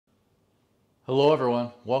Hello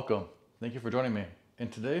everyone, welcome. Thank you for joining me. In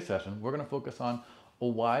today's session, we're going to focus on a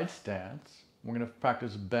wide stance. We're going to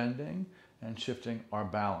practice bending and shifting our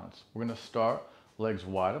balance. We're going to start legs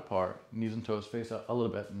wide apart, knees and toes face out a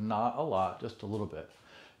little bit, not a lot, just a little bit.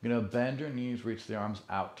 You're going to bend your knees, reach the arms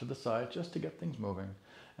out to the side just to get things moving,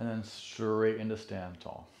 and then straight into stand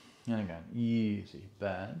tall. And again, easy,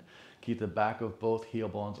 bend. Keep the back of both heel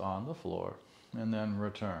bones on the floor, and then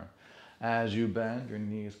return. As you bend, your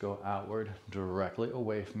knees go outward directly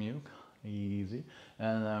away from you. Easy.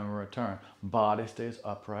 And then return. Body stays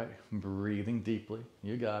upright, breathing deeply.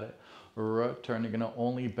 You got it. Return. You're going to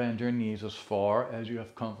only bend your knees as far as you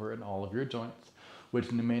have comfort in all of your joints,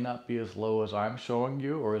 which may not be as low as I'm showing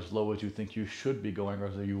you or as low as you think you should be going or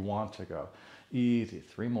as you want to go. Easy.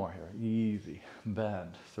 3 more here. Easy.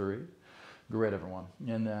 Bend. 3. Great, everyone.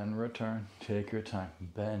 And then return. Take your time.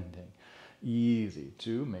 Bending. Easy.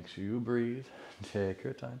 2, make sure you breathe. Take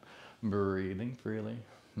your time. Breathing freely.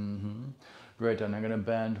 Great. Then I'm going to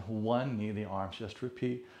bend one knee, the arms. Just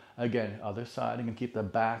repeat. Again, other side. You can keep the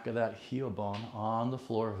back of that heel bone on the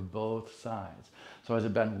floor of both sides. So as I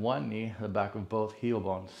bend one knee, the back of both heel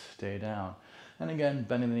bones stay down. And again,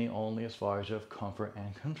 bending the knee only as far as you have comfort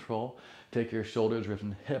and control. Take your shoulders, ribs,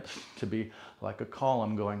 and hips to be like a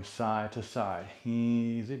column going side to side.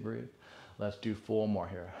 Easy, breathe. Let's do 4 more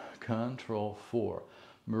here. Control. 4.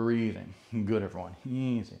 Breathing. Good, everyone.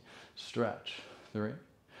 Easy. Stretch. 3.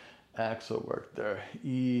 Exhale, work there.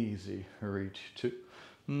 Easy. Reach. 2.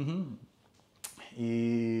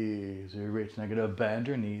 Easy. Reach. Now you're going to bend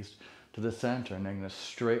your knees to the center. And then you're going to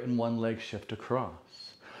straighten one leg, shift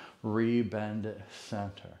across. Rebend it,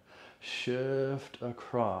 center. Shift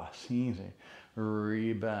across. Easy.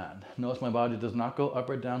 Rebend. Notice my body does not go up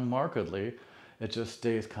or down markedly. It just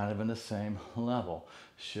stays kind of in the same level.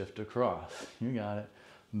 Shift across. You got it.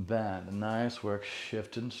 Bend. Nice work.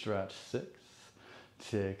 Shift and stretch. 6.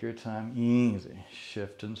 Take your time. Easy.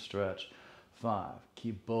 Shift and stretch. 5.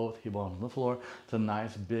 Keep both heel bones on the floor. It's a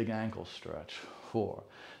nice big ankle stretch. 4.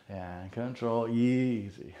 And control.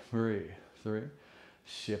 Easy. Breathe. 3.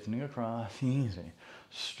 Shifting across. Easy.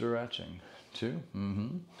 Stretching. 2.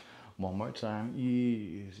 One more time.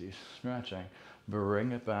 Easy. Stretching.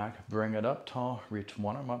 Bring it back, bring it up tall, reach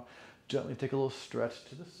one arm up, gently take a little stretch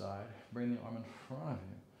to the side, bring the arm in front of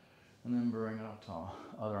you, and then bring it up tall.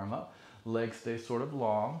 Other arm up, legs stay sort of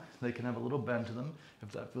long, they can have a little bend to them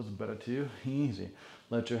if that feels better to you. Easy.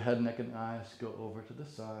 Let your head, neck, and eyes go over to the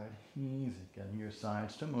side. Easy. Getting your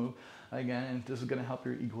sides to move. Again, and this is going to help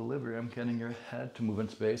your equilibrium, getting your head to move in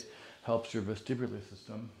space, helps your vestibular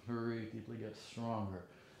system breathe deeply, get stronger.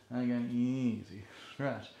 And again, easy.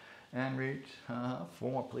 Stretch. And reach.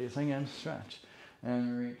 4, please. Again, stretch.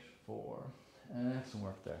 And reach. 4. Excellent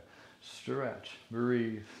work there. Stretch.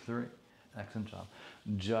 Breathe. 3. Excellent job.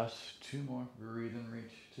 Just 2 more. Breathe and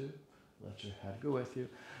reach. 2. Let your head go with you.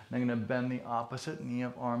 And I'm going to bend the opposite knee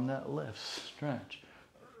of arm that lifts. Stretch.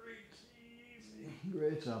 Reach. Easy.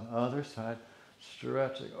 Great job. Other side.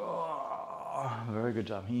 Stretching. Oh, very good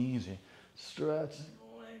job. Easy. Stretching.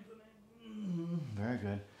 Lengthening. Very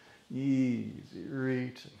good. Easy.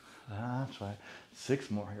 Reaching. That's right.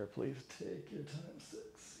 6 more here, please. Take your time.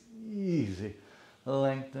 6. Easy.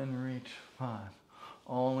 Lengthen, reach. 5.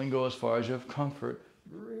 Only go as far as you have comfort.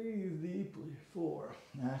 Breathe deeply. 4.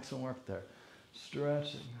 Excellent work there.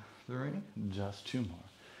 Stretching. 3. Just 2 more.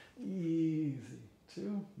 Easy.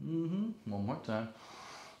 2. One more time.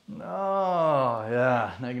 Oh,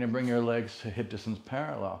 yeah. Now you're going to bring your legs to hip distance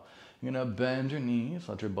parallel. You're going to bend your knees,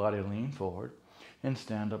 let your body lean forward, and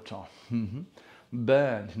stand up tall.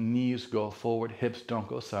 Bend, knees go forward, hips don't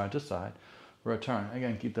go side to side. Return.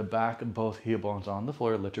 Again, keep the back of both heel bones on the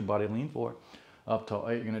floor. Let your body lean forward. Up tall.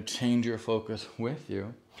 8. You're going to change your focus with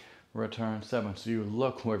you. Return. 7. So you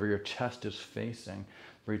look wherever your chest is facing.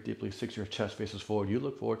 Breathe deeply. 6. Your chest faces forward. You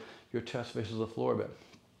look forward. Your chest faces the floor a bit.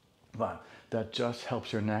 5. That just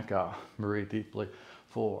helps your neck out. Breathe deeply.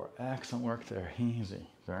 4. Excellent work there. Easy.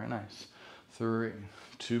 Very nice. 3.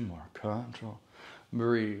 2 more. Control.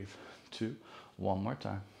 Breathe. 2. 1 more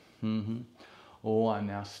time. 1.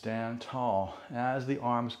 Now stand tall. As the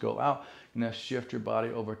arms go out, you're going to shift your body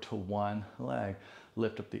over to one leg.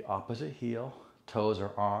 Lift up the opposite heel. Toes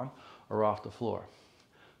are on or off the floor.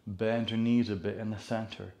 Bend your knees a bit in the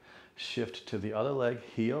center. Shift to the other leg.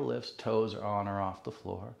 Heel lifts. Toes are on or off the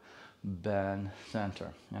floor. Bend,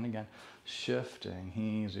 center. And again, shifting.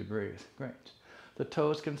 Easy. Breathe. Great. The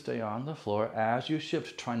toes can stay on the floor. As you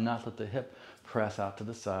shift, try not to let the hip press out to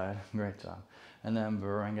the side. Great job. And then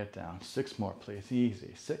bring it down. 6 more, please.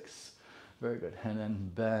 Easy. 6. Very good. And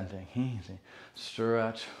then bending. Easy.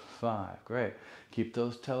 Stretch. 5, great. Keep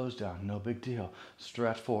those toes down, no big deal.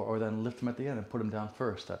 Stretch 4, or then lift them at the end and put them down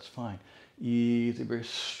first, that's fine. Easy breathe,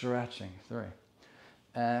 stretching, 3.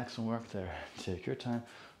 Excellent work there. Take your time,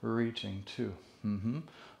 reaching, 2.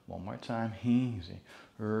 One more time, easy.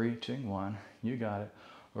 Reaching, 1, you got it.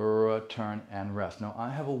 Return and rest. Now I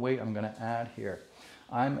have a weight I'm gonna add here.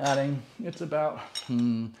 I'm adding, it's about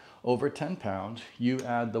over 10 pounds. You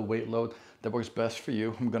add the weight load that works best for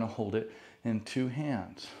you. I'm gonna hold it in 2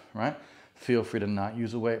 hands, right? Feel free to not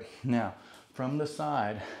use a weight. Now, from the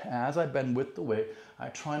side, as I bend with the weight, I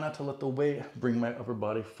try not to let the weight bring my upper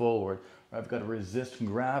body forward. I've got to resist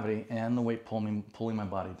gravity and the weight pulling my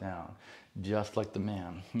body down, just like the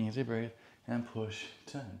man. Easy breathe and push,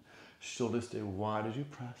 10. Shoulders stay wide as you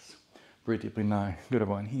press. Breathe deeply, 9. Good,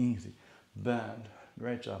 everyone, easy. Bend,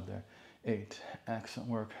 great job there. 8, excellent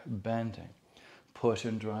work, bending. Push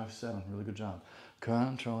and drive, 7, really good job.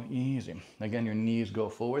 Control, easy. Again, your knees go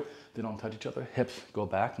forward, they don't touch each other. Hips go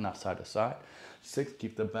back, not side to side. 6,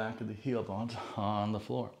 keep the back of the heel bones on the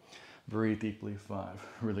floor. Breathe deeply, 5,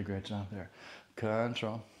 really great job there.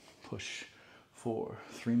 Control, push, 4,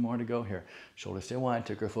 3 more to go here. Shoulders stay wide,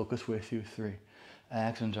 take your focus with you, 3.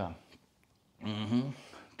 Excellent job.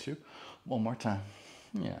 2, one more time.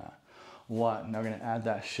 Yeah. 1, now we're gonna add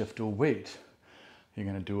that shift of weight. You're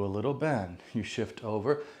gonna do a little bend. You shift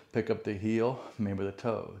over, pick up the heel, maybe the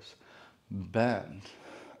toes. Bend,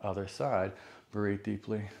 other side, breathe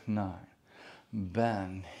deeply, 9.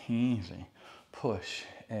 Bend, easy. Push,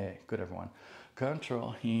 8, good everyone.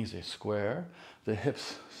 Control, easy, square, the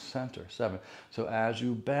hips center, 7. So as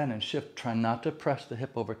you bend and shift, try not to press the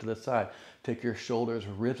hip over to the side. Take your shoulders,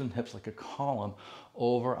 ribs and hips like a column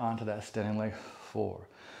over onto that standing leg, 4.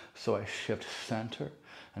 So I shift center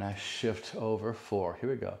and I shift over, 4. Here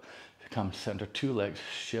we go. Come center, 2 legs,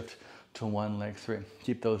 shift to 1 leg, 3.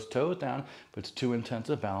 Keep those toes down, but it's too intense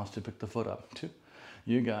a balance to pick the foot up, 2.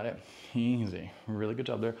 You got it, easy, really good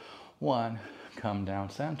job there. 1, come down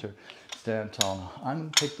center, stand tall. Now I'm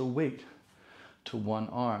gonna take the weight to one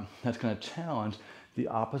arm. That's gonna challenge the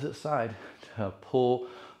opposite side to pull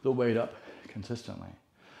the weight up consistently.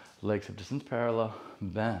 Legs hip distance parallel,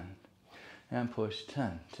 bend, and push,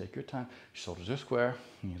 10. Take your time, shoulders are square,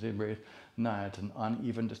 easy breathe. 9, it's an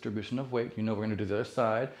uneven distribution of weight. You know we're gonna do the other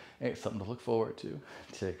side. 8, something to look forward to.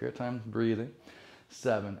 Take your time, breathing.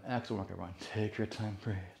 7, excellent work everyone. Take your time,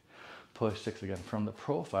 breathe. Push, 6 again. From the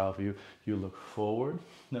profile view, you look forward,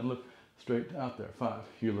 then look straight out there. 5,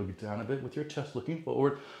 you look down a bit with your chest looking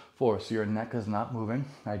forward. 4, so your neck is not moving,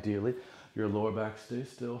 ideally. Your lower back stays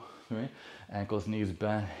still. 3, ankles, knees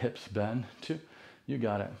bend, hips bend. 2, you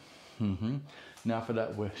got it. Now for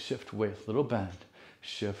that shift weight, little bend.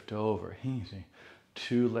 Shift over, easy.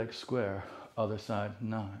 2 legs square, other side,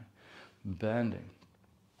 9. Bending,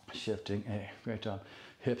 shifting, 8, great job.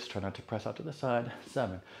 Hips, try not to press out to the side,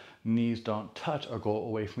 7. Knees don't touch or go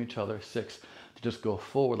away from each other, 6. To just go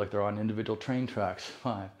forward like they're on individual train tracks,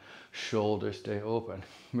 5. Shoulders stay open,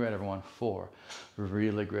 great everyone, 4.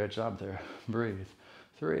 Really great job there, breathe.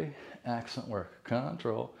 3, excellent work,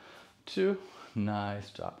 control. 2, nice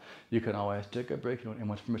job. You can always take a break, you don't need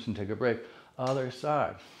much permission to take a break. Other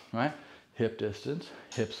side, right? Hip distance,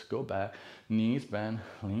 hips go back, knees bend,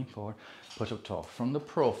 lean forward, push up tall. From the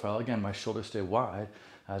profile, again, my shoulders stay wide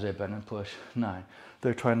as I bend and push, 9.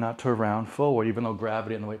 They're trying not to round forward, even though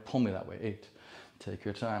gravity and the weight pull me that way, 8. Take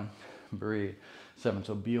your time, breathe. 7,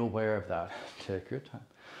 so be aware of that. Take your time,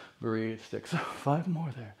 breathe, 6, 5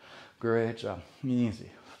 more there. Great job,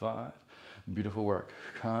 easy, 5, beautiful work,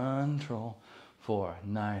 control. 4,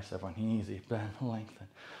 nice everyone, easy, bend, lengthen.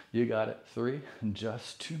 You got it, 3,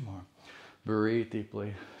 just 2 more. Breathe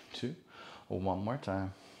deeply, 2, 1 more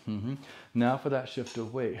time. Now for that shift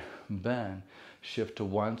of weight, bend, shift to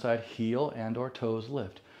one side, heel and or toes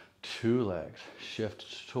lift. 2 legs,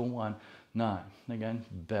 shift to 1, 9. Again,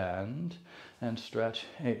 bend and stretch,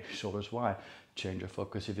 8, shoulders wide. Change your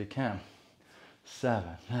focus if you can. 7,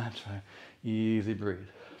 that's right, easy breathe.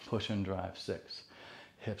 Push and drive, 6.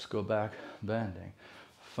 Hips go back, bending.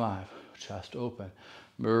 5, chest open.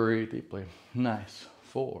 Breathe deeply. Nice.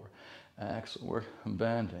 4, excellent work,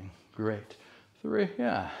 bending. Great. 3,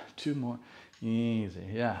 yeah, 2 more. Easy,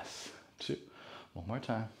 yes. 2, 1 more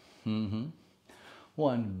time.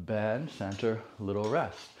 1, bend, center, little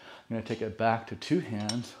rest. I'm gonna take it back to 2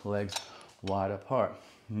 hands, legs wide apart.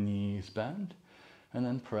 Knees bend, and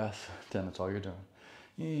then press, 10, that's all you're doing.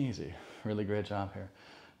 Easy, really great job here.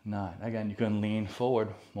 9, again, you can lean forward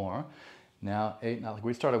more. Now 8, now like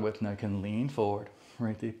we started with, now you can lean forward,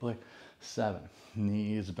 breathe deeply. 7,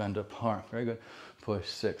 knees bend apart, very good. Push,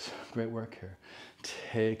 6, great work here.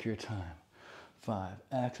 Take your time. 5,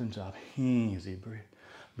 excellent job, easy breathe.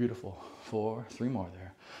 Beautiful. 4, 3 more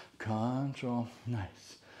there. Control.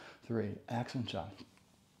 Nice. 3, accent shot.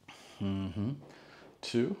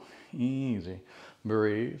 2, easy.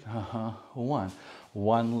 Breathe. 1.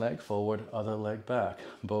 One leg forward, other leg back.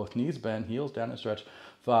 Both knees bend, heels down and stretch.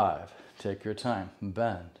 5. Take your time.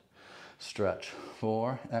 Bend. Stretch.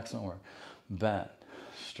 4. Excellent work. Bend.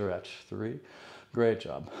 Stretch. 3. Great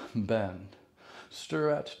job. Bend.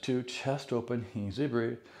 Stretch. 2. Chest open. Easy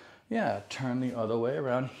breathe. Yeah, turn the other way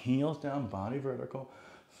around. Heels down, body vertical.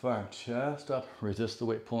 5. Chest up. Resist the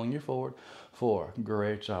weight pulling you forward. 4.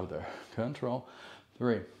 Great job there. Control.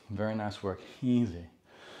 3. Very nice work. Easy.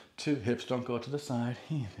 2. Hips don't go to the side.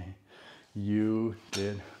 Easy. You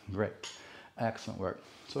did great. Excellent work.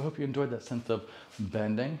 So I hope you enjoyed that sense of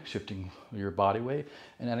bending, shifting your body weight,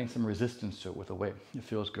 and adding some resistance to it with the weight. It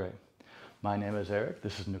feels great. My name is Eric.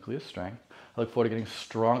 This is Nucleus Strength. I look forward to getting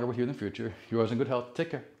stronger with you in the future. Yours in good health.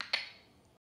 Take care.